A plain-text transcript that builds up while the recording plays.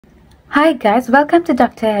Hi guys, welcome to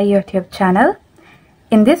Dr. A YouTube channel.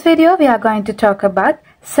 In this video, we are going to talk about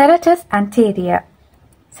serratus anterior.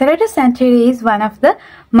 Serratus anterior is one of the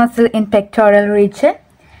muscle in pectoral region,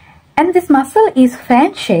 and this muscle is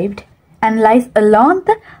fan-shaped and lies along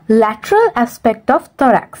the lateral aspect of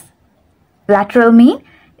thorax. Lateral means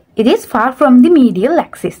it is far from the medial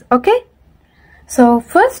axis, okay? So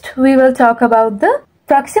first we will talk about the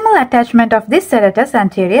proximal attachment of this serratus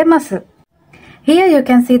anterior muscle. Here you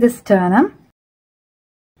can see the sternum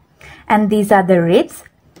and these are the ribs.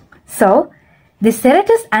 So the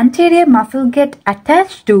serratus anterior muscle get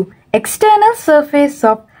attached to external surface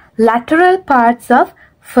of lateral parts of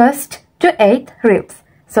 1st to 8th ribs.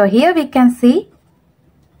 So here we can see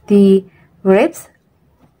the ribs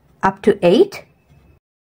up to 8.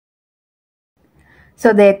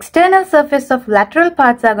 So the external surface of lateral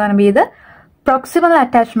parts are going to be the proximal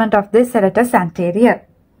attachment of this serratus anterior.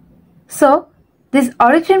 So this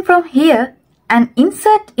origin from here and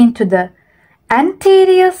insert into the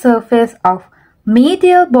anterior surface of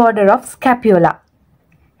medial border of scapula.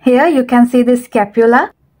 Here you can see the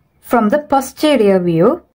scapula from the posterior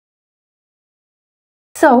view.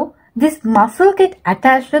 So this muscle get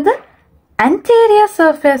attached to the anterior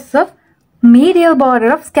surface of medial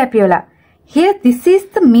border of scapula. Here this is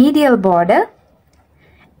the medial border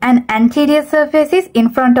and anterior surface is in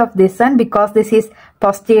front of this one because this is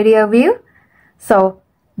posterior view. So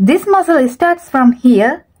this muscle starts from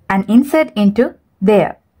here and insert into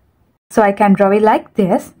there. So I can draw it like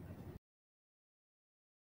this.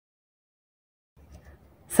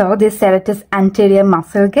 So this serratus anterior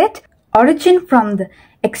muscle get origin from the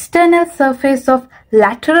external surface of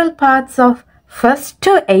lateral parts of 1st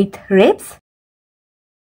to 8th ribs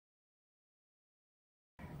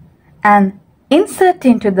and insert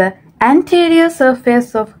into the anterior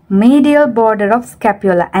surface of medial border of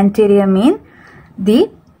scapula. Anterior means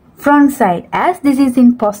the front side. As this is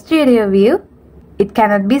in posterior view, it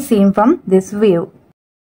cannot be seen from this view.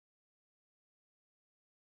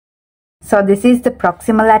 So this is the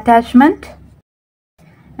proximal attachment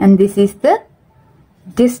and this is the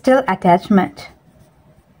distal attachment.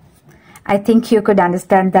 I think you could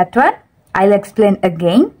understand that one. I'll explain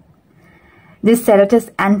again. This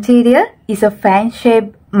serratus anterior is a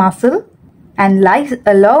fan-shaped muscle and lies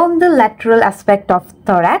along the lateral aspect of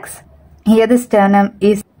thorax. Here the sternum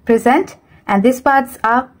is present and these parts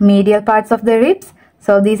are medial parts of the ribs.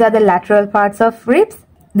 So these are the lateral parts of ribs.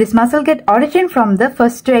 This muscle get origin from the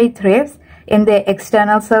 1st to 8th ribs in the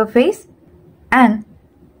external surface and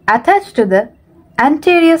attached to the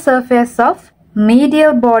anterior surface of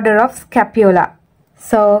medial border of scapula.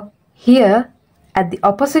 So here at the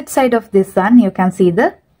opposite side of this one you can see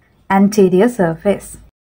the anterior surface.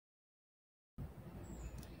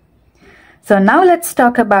 So now let's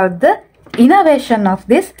talk about the innervation of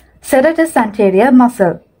this serratus anterior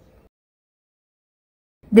muscle.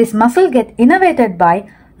 This muscle get innervated by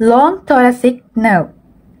long thoracic nerve.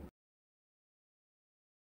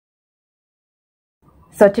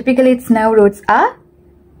 So typically its nerve roots are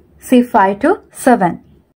C5 to 7.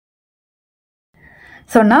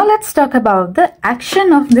 So now let's talk about the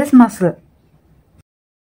action of this muscle.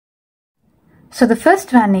 So the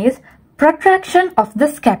first one is protraction of the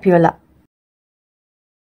scapula.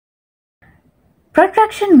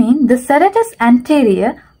 Protraction means the serratus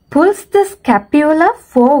anterior pulls the scapula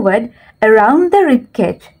forward around the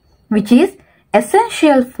ribcage, which is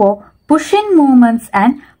essential for push-in movements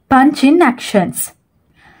and punch-in actions.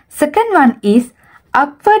 Second one is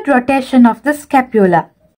upward rotation of the scapula.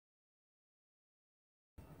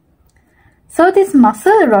 So this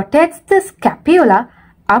muscle rotates the scapula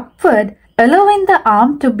upward, allowing the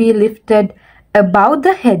arm to be lifted above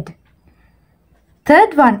the head.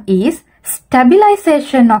 Third one is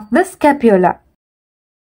stabilization of the scapula.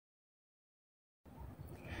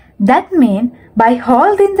 That means by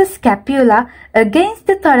holding the scapula against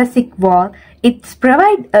the thoracic wall, it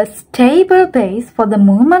provides a stable base for the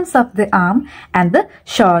movements of the arm and the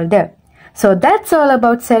shoulder. So that's all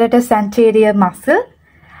about serratus anterior muscle.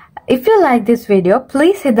 If you like this video,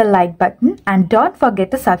 please hit the like button and don't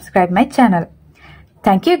forget to subscribe my channel.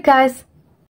 Thank you guys.